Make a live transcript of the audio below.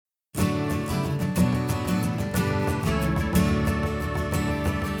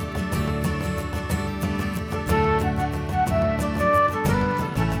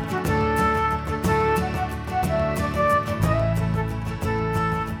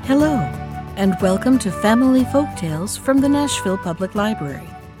Hello, and welcome to Family Folktales from the Nashville Public Library.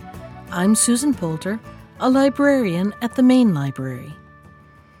 I'm Susan Poulter, a librarian at the Main Library.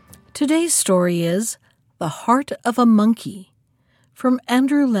 Today's story is The Heart of a Monkey from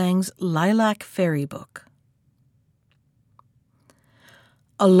Andrew Lang's Lilac Fairy Book.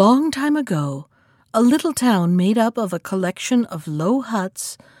 A long time ago, a little town made up of a collection of low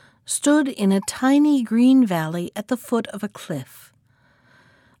huts stood in a tiny green valley at the foot of a cliff.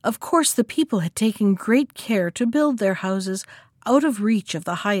 Of course, the people had taken great care to build their houses out of reach of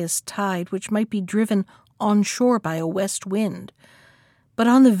the highest tide, which might be driven on shore by a west wind. But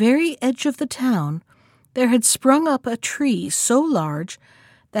on the very edge of the town, there had sprung up a tree so large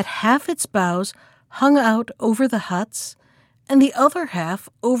that half its boughs hung out over the huts, and the other half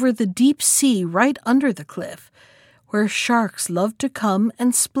over the deep sea right under the cliff, where sharks loved to come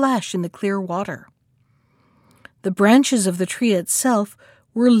and splash in the clear water. The branches of the tree itself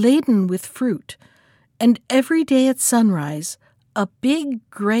were laden with fruit, and every day at sunrise a big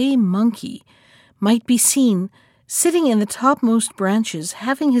gray monkey might be seen sitting in the topmost branches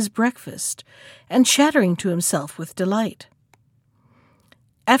having his breakfast and chattering to himself with delight.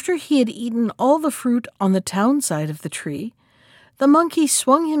 After he had eaten all the fruit on the town side of the tree, the monkey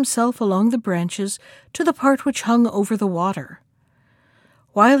swung himself along the branches to the part which hung over the water.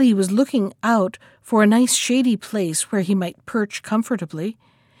 While he was looking out for a nice shady place where he might perch comfortably,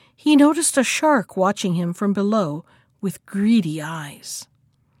 he noticed a shark watching him from below with greedy eyes.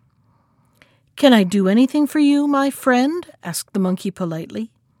 "Can I do anything for you, my friend?" asked the monkey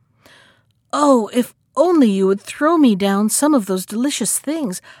politely. "Oh, if only you would throw me down some of those delicious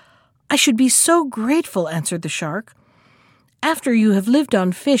things, I should be so grateful," answered the shark. "After you have lived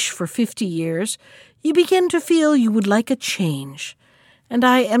on fish for 50 years, you begin to feel you would like a change, and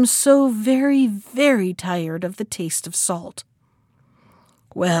I am so very, very tired of the taste of salt."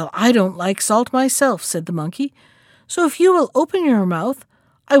 "Well, I don't like salt myself," said the monkey, "so if you will open your mouth,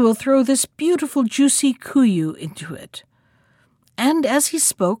 I will throw this beautiful juicy kuyu into it." And as he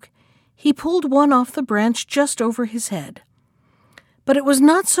spoke, he pulled one off the branch just over his head. But it was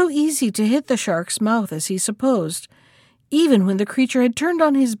not so easy to hit the shark's mouth as he supposed, even when the creature had turned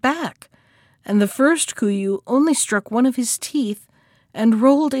on his back, and the first kuyu only struck one of his teeth and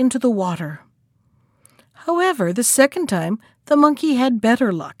rolled into the water. However, the second time the monkey had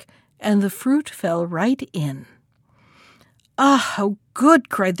better luck, and the fruit fell right in. "Ah, how good!"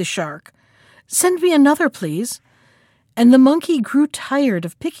 cried the shark. "Send me another, please." And the monkey grew tired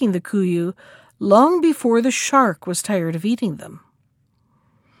of picking the kuyu long before the shark was tired of eating them.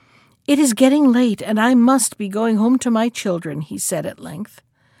 "It is getting late, and I must be going home to my children," he said at length.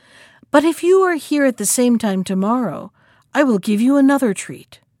 "But if you are here at the same time tomorrow, I will give you another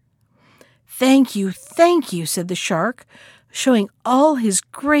treat." Thank you," said the shark, showing all his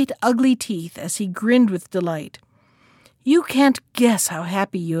great ugly teeth as he grinned with delight. "You can't guess how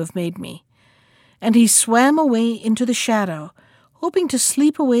happy you have made me." And he swam away into the shadow, hoping to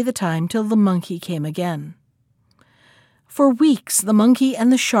sleep away the time till the monkey came again. For weeks the monkey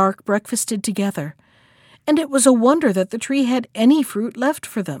and the shark breakfasted together, and it was a wonder that the tree had any fruit left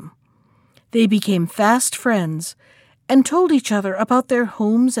for them. They became fast friends, and told each other about their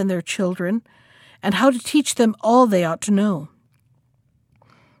homes and their children, and how to teach them all they ought to know.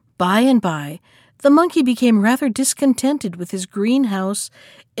 By and by, the monkey became rather discontented with his green house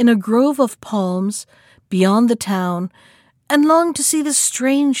in a grove of palms beyond the town, and longed to see the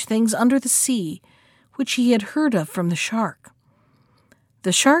strange things under the sea, which he had heard of from the shark.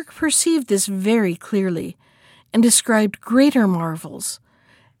 The shark perceived this very clearly, and described greater marvels,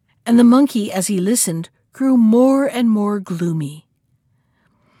 and the monkey, as he listened, grew more and more gloomy.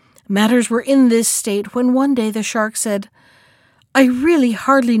 Matters were in this state when one day the shark said, "I really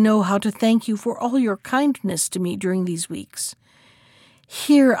hardly know how to thank you for all your kindness to me during these weeks.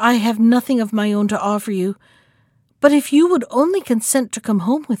 Here I have nothing of my own to offer you, but if you would only consent to come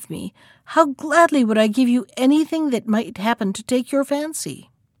home with me, how gladly would I give you anything that might happen to take your fancy."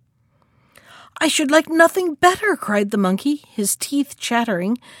 "I should like nothing better," cried the monkey, his teeth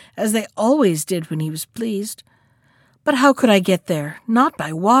chattering, as they always did when he was pleased. "But how could I get there? Not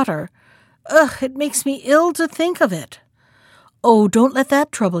by water. Ugh, it makes me ill to think of it." "Oh, don't let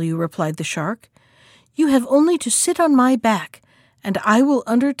that trouble you," replied the shark. "You have only to sit on my back, and I will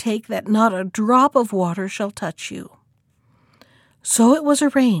undertake that not a drop of water shall touch you." So it was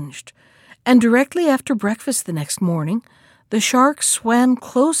arranged, and directly after breakfast the next morning, the shark swam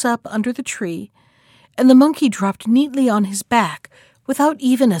close up under the tree, and the monkey dropped neatly on his back without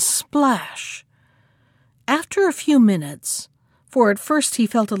even a splash. After a few minutes, for at first he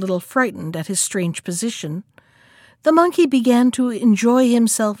felt a little frightened at his strange position, The monkey began to enjoy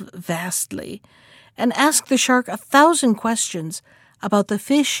himself vastly, and asked the shark 1,000 questions about the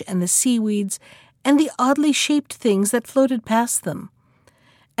fish and the seaweeds and the oddly shaped things that floated past them.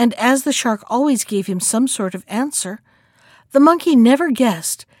 And as the shark always gave him some sort of answer, the monkey never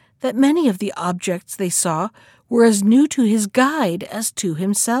guessed that many of the objects they saw were as new to his guide as to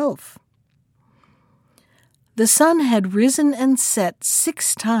himself. The sun had risen and set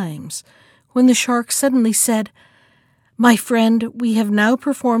 6 times when the shark suddenly said, "My friend, we have now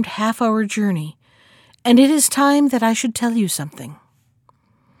performed half our journey, and it is time that I should tell you something."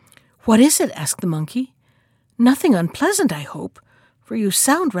 "What is it?" asked the monkey. "Nothing unpleasant, I hope, for you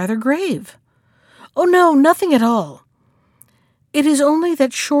sound rather grave." "Oh no, nothing at all. It is only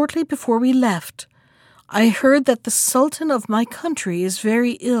that shortly before we left, I heard that the Sultan of my country is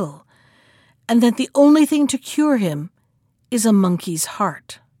very ill, and that the only thing to cure him is a monkey's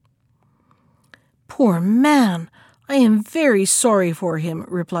heart." "Poor man, I am very sorry for him,"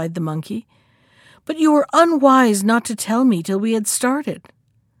 replied the monkey. "But you were unwise not to tell me till we had started."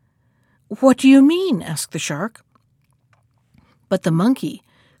 "What do you mean?" asked the shark. But the monkey,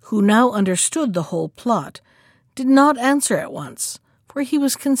 who now understood the whole plot, did not answer at once, for he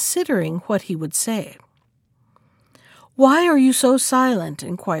was considering what he would say. "Why are you so silent?"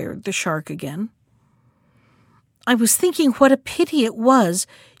 inquired the shark again. "I was thinking what a pity it was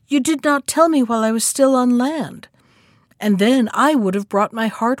you did not tell me while I was still on land, and then I would have brought my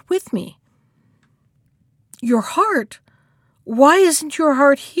heart with me." "Your heart? Why isn't your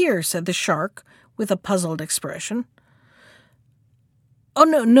heart here?" said the shark, with a puzzled expression. "Oh,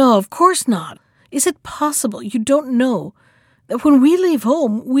 no, of course not. Is it possible you don't know that when we leave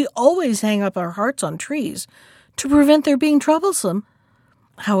home, we always hang up our hearts on trees to prevent their being troublesome?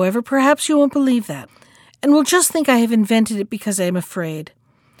 However, perhaps you won't believe that, and will just think I have invented it because I am afraid.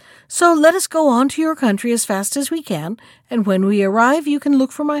 So let us go on to your country as fast as we can, and when we arrive you can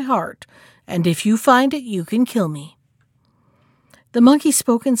look for my heart, and if you find it, you can kill me." The monkey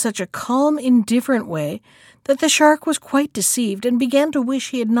spoke in such a calm, indifferent way that the shark was quite deceived and began to wish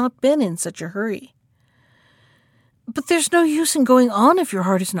he had not been in such a hurry. "But there's no use in going on if your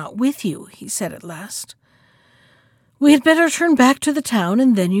heart is not with you," he said at last. "We had better turn back to the town,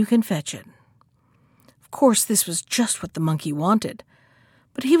 and then you can fetch it." Of course, this was just what the monkey wanted,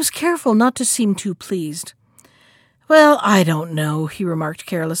 but he was careful not to seem too pleased. "Well, I don't know," he remarked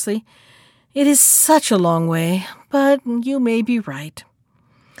carelessly. "It is such a long way, but you may be right."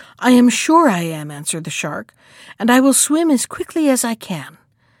 "I am sure I am," answered the shark, "and I will swim as quickly as I can."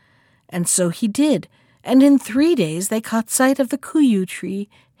 And so he did, and in 3 days they caught sight of the kuyu tree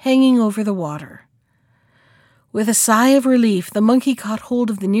hanging over the water. With a sigh of relief, the monkey caught hold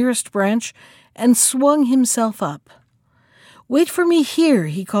of the nearest branch and swung himself up. "Wait for me here,"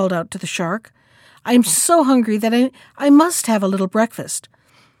 he called out to the shark. "I am so hungry that I must have a little breakfast,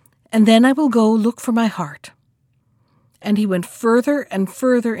 and then I will go look for my heart." And he went further and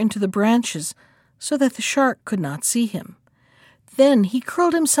further into the branches so that the shark could not see him. Then he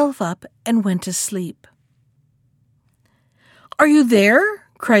curled himself up and went to sleep. "Are you there?"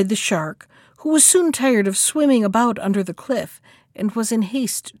 cried the shark, who was soon tired of swimming about under the cliff and was in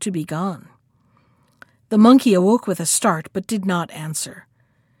haste to be gone. The monkey awoke with a start, but did not answer.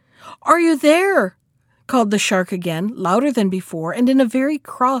 "Are you there?" called the shark again, louder than before, and in a very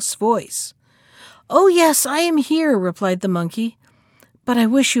cross voice. "Oh, yes, I am here," replied the monkey, "but I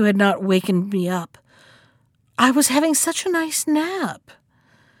wish you had not wakened me up. I was having such a nice nap."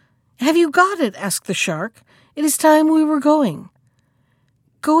 "Have you got it?" asked the shark. "It is time we were going."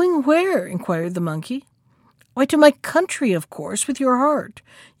 "Going where?" inquired the monkey. "Why, to my country, of course, with your heart.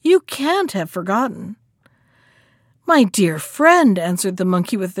 You can't have forgotten." "My dear friend," answered the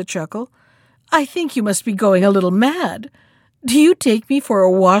monkey with a chuckle, "I think you must be going a little mad. Do you take me for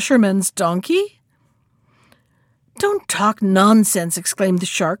a washerman's donkey?" "Don't talk nonsense," exclaimed the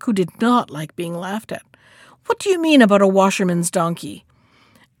shark, who did not like being laughed at. "What do you mean about a washerman's donkey?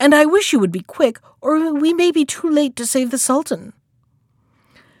 And I wish you would be quick, or we may be too late to save the Sultan."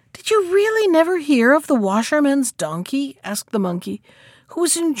 "Did you really never hear of the washerman's donkey?" asked the monkey, who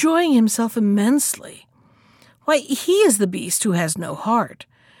was enjoying himself immensely. "Why, he is the beast who has no heart.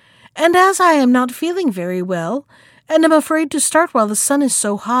 And as I am not feeling very well, and am afraid to start while the sun is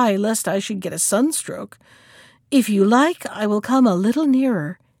so high lest I should get a sunstroke, if you like, I will come a little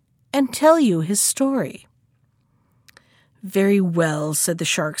nearer and tell you his story." "Very well," said the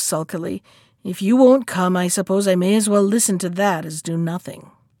shark sulkily. "If you won't come, I suppose I may as well listen to that as do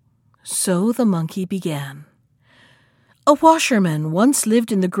nothing." So the monkey began. A washerman once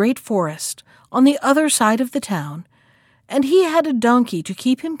lived in the great forest on the other side of the town, and he had a donkey to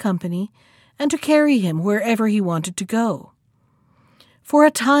keep him company and to carry him wherever he wanted to go. For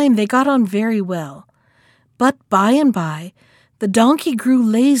a time they got on very well, but by and by the donkey grew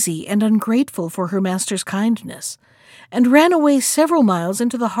lazy and ungrateful for her master's kindness, and ran away several miles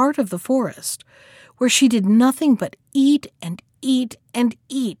into the heart of the forest, where she did nothing but eat and eat and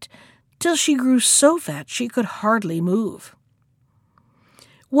eat, till she grew so fat she could hardly move.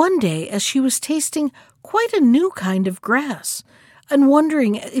 One day, as she was tasting quite a new kind of grass, and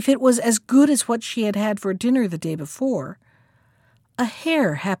wondering if it was as good as what she had had for dinner the day before, a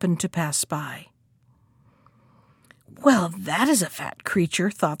hare happened to pass by. "Well, that is a fat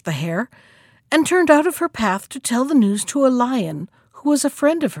creature," thought the hare, and turned out of her path to tell the news to a lion who was a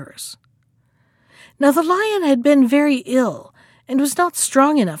friend of hers. Now the lion had been very ill, and was not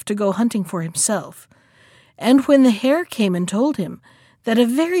strong enough to go hunting for himself, and when the hare came and told him that a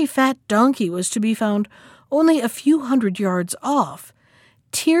very fat donkey was to be found only a few 100 yards off,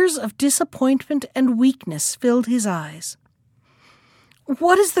 tears of disappointment and weakness filled his eyes.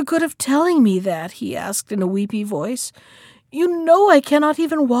 "What is the good of telling me that?" he asked in a weepy voice. "You know I cannot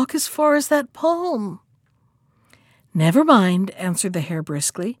even walk as far as that palm." "Never mind," answered the hare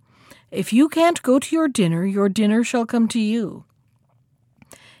briskly. "If you can't go to your dinner shall come to you."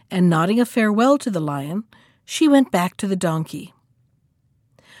 And nodding a farewell to the lion, she went back to the donkey.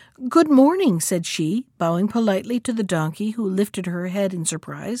 "Good morning," said she, bowing politely to the donkey, who lifted her head in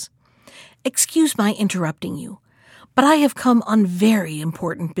surprise. "Excuse my interrupting you, but I have come on very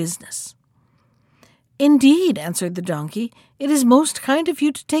important business." "Indeed," answered the donkey, "it is most kind of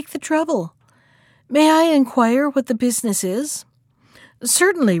you to take the trouble. May I inquire what the business is?"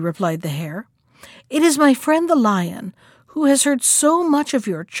 "Certainly," replied the hare. "It is my friend the lion, who has heard so much of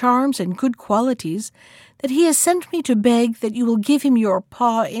your charms and good qualities that he has sent me to beg that you will give him your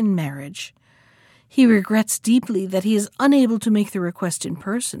paw in marriage. He regrets deeply that he is unable to make the request in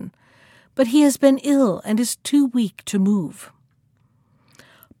person, but he has been ill and is too weak to move."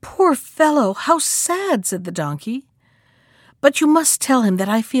 "Poor fellow, how sad," said the donkey. "But you must tell him that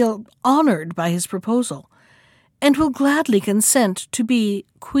I feel honored by his proposal, and will gladly consent to be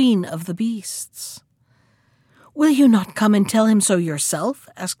queen of the beasts." "Will you not come and tell him so yourself?"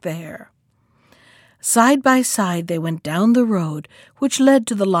 asked the hare. Side by side they went down the road which led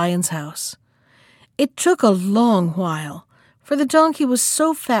to the lion's house. It took a long while, for the donkey was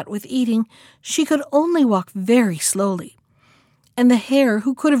so fat with eating she could only walk very slowly, and the hare,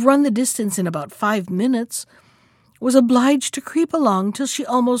 who could have run the distance in about 5 minutes, was obliged to creep along till she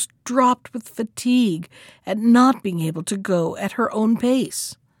almost dropped with fatigue at not being able to go at her own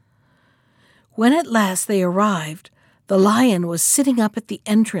pace. When at last they arrived, the lion was sitting up at the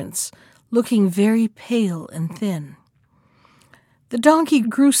entrance, looking very pale and thin. The donkey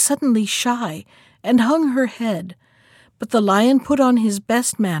grew suddenly shy and hung her head, but the lion put on his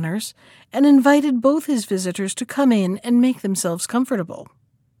best manners and invited both his visitors to come in and make themselves comfortable.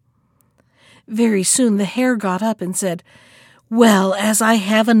 Very soon the hare got up and said, "Well, as I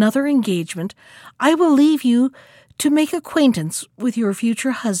have another engagement, I will leave you to make acquaintance with your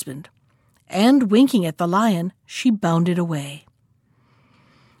future husband." And winking at the lion, she bounded away.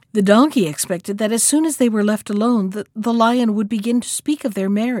 The donkey expected that as soon as they were left alone, the lion would begin to speak of their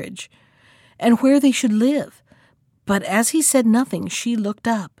marriage and where they should live, but as he said nothing, she looked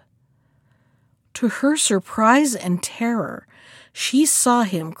up. To her surprise and terror, she saw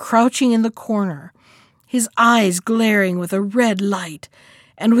him crouching in the corner, his eyes glaring with a red light,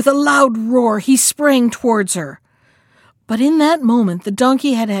 and with a loud roar he sprang towards her. But in that moment the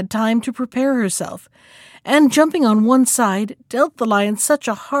donkey had had time to prepare herself, and jumping on one side, dealt the lion such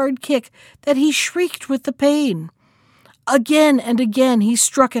a hard kick that he shrieked with the pain. Again and again he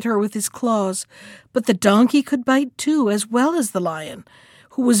struck at her with his claws, but the donkey could bite too, as well as the lion,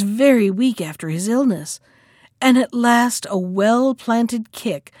 who was very weak after his illness, and at last a well-planted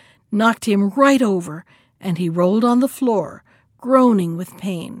kick knocked him right over, and he rolled on the floor, groaning with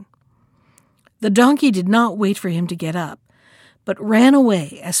pain. The donkey did not wait for him to get up, but ran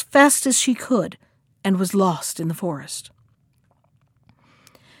away as fast as she could, and was lost in the forest.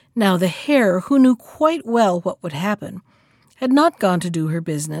 Now the hare, who knew quite well what would happen, had not gone to do her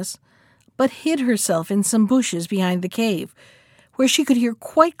business, but hid herself in some bushes behind the cave, where she could hear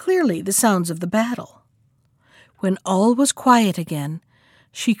quite clearly the sounds of the battle. When all was quiet again,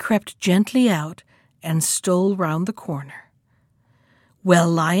 she crept gently out and stole round the corner. "Well,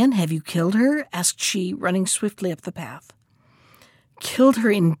 lion, have you killed her?" asked she, running swiftly up the path. "Killed her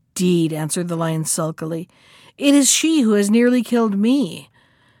indeed," answered the lion sulkily. "It is she who has nearly killed me.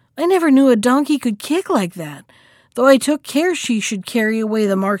 I never knew a donkey could kick like that, though I took care she should carry away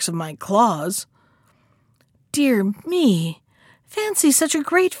the marks of my claws." "Dear me, "Fancy such a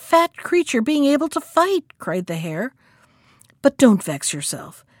great fat creature being able to fight," cried the hare. "But don't vex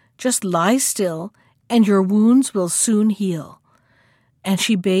yourself. Just lie still, and your wounds will soon heal." And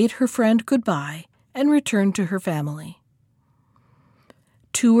she bade her friend goodbye and returned to her family.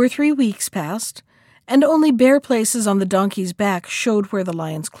 2 or 3 weeks passed, and only bare places on the donkey's back showed where the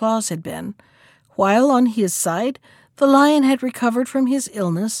lion's claws had been, while on his side the lion had recovered from his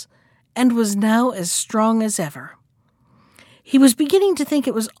illness and was now as strong as ever. He was beginning to think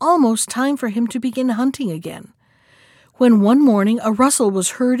it was almost time for him to begin hunting again, when one morning a rustle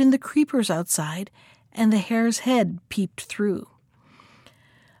was heard in the creepers outside, and the hare's head peeped through.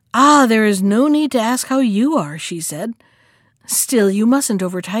 "Ah, there is no need to ask how you are," she said. "Still, you mustn't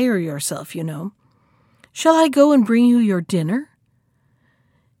overtire yourself, you know. Shall I go and bring you your dinner?"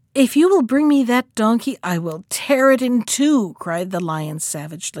 "If you will bring me that donkey, I will tear it in two," cried the lion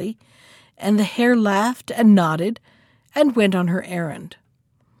savagely, and the hare laughed and nodded and went on her errand.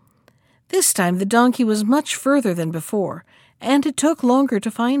 This time the donkey was much further than before, and it took longer to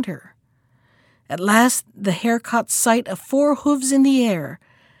find her. At last the hare caught sight of 4 hoofs in the air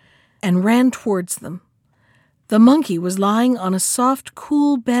and ran towards them. The monkey was lying on a soft,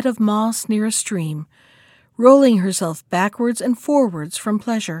 cool bed of moss near a stream, rolling herself backwards and forwards from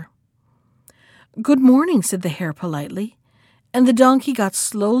pleasure. "Good morning," said the hare politely, and the donkey got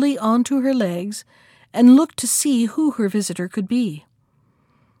slowly onto her legs and looked to see who her visitor could be.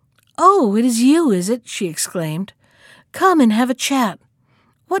 "Oh, it is you, is it?" she exclaimed. "Come and have a chat.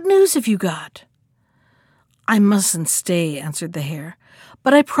 What news have you got?" "I mustn't stay," answered the hare,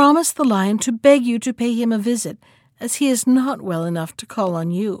 "but I promised the lion to beg you to pay him a visit, as he is not well enough to call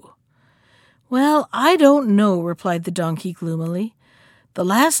on you." "Well, I don't know," replied the donkey gloomily. "The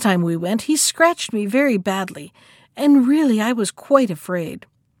last time we went, he scratched me very badly, and really I was quite afraid."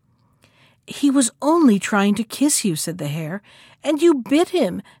 "He was only trying to kiss you," said the hare, "and you bit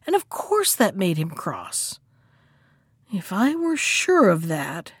him, and of course that made him cross." "If I were sure of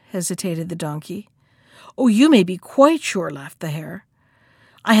that," hesitated the donkey. "Oh, you may be quite sure," laughed the hare.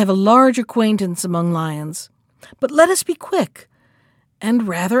 "I have a large acquaintance among lions. But let us be quick." And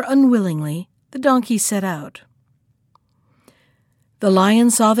rather unwillingly, the donkey set out. The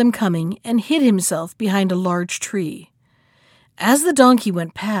lion saw them coming and hid himself behind a large tree. As the donkey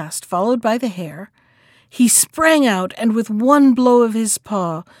went past, followed by the hare, he sprang out and with one blow of his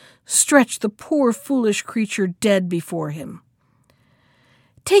paw stretched the poor foolish creature dead before him.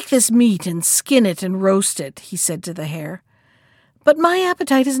 "Take this meat and skin it and roast it," he said to the hare. "But my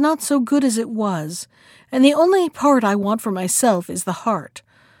appetite is not so good as it was, and the only part I want for myself is the heart.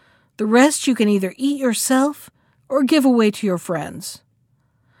 The rest you can either eat yourself or give away to your friends."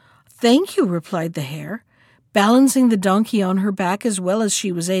 "Thank you," replied the hare, balancing the donkey on her back as well as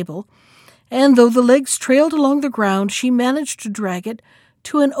she was able, and though the legs trailed along the ground, she managed to drag it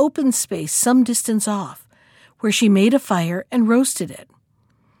to an open space some distance off, where she made a fire and roasted it.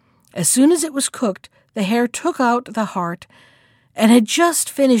 As soon as it was cooked, the hare took out the heart and had just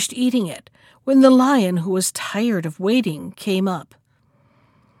finished eating it when the lion, who was tired of waiting, came up.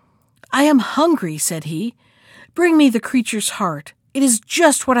 "I am hungry," said he. "Bring me the creature's heart. It is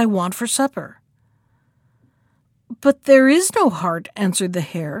just what I want for supper." "But there is no heart," answered the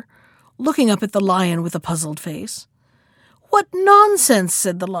hare, looking up at the lion with a puzzled face. "What nonsense,"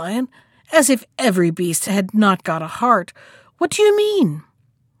 said the lion, "as if every beast had not got a heart. What do you mean?"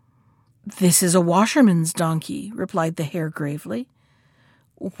 "This is a washerman's donkey," replied the hare gravely.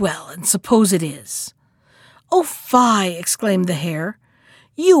 "Well, and suppose it is." "Oh, fie!" exclaimed the hare.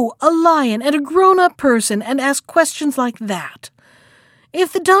 "You, a lion and a grown-up person, and ask questions like that.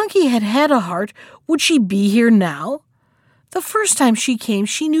 If the donkey had had a heart, would she be here now? The first time she came,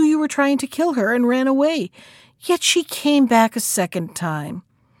 she knew you were trying to kill her and ran away, yet she came back a second time.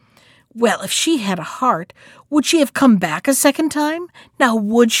 Well, if she had a heart, would she have come back a second time? Now,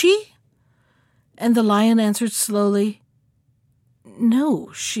 would she?" And the lion answered slowly,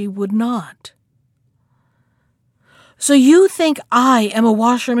 "No, she would not." "So you think I am a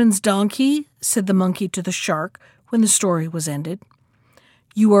washerman's donkey?" said the monkey to the shark when the story was ended.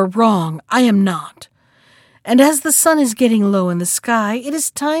 "You are wrong, I am not. And as the sun is getting low in the sky, it is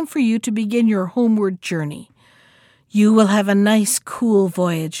time for you to begin your homeward journey. You will have a nice, cool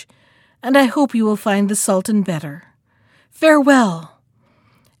voyage, and I hope you will find the Sultan better. Farewell."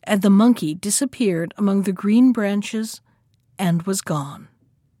 And the monkey disappeared among the green branches and was gone.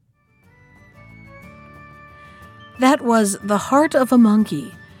 That was The Heart of a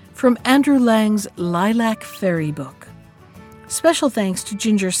Monkey from Andrew Lang's Lilac Fairy book. Special thanks to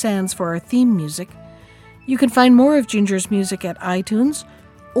Ginger Sands for our theme music. You can find more of Ginger's music at iTunes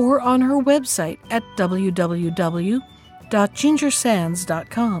or on her website at www.gingersands.com.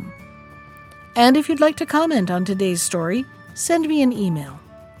 susan.gingersands.com. And if you'd like to comment on today's story, send me an email.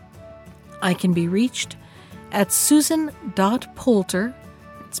 I can be reached at susan.poulter,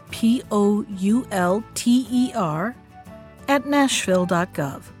 it's Poulter,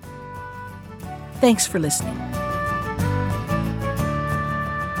 @nashville.gov. Thanks for listening.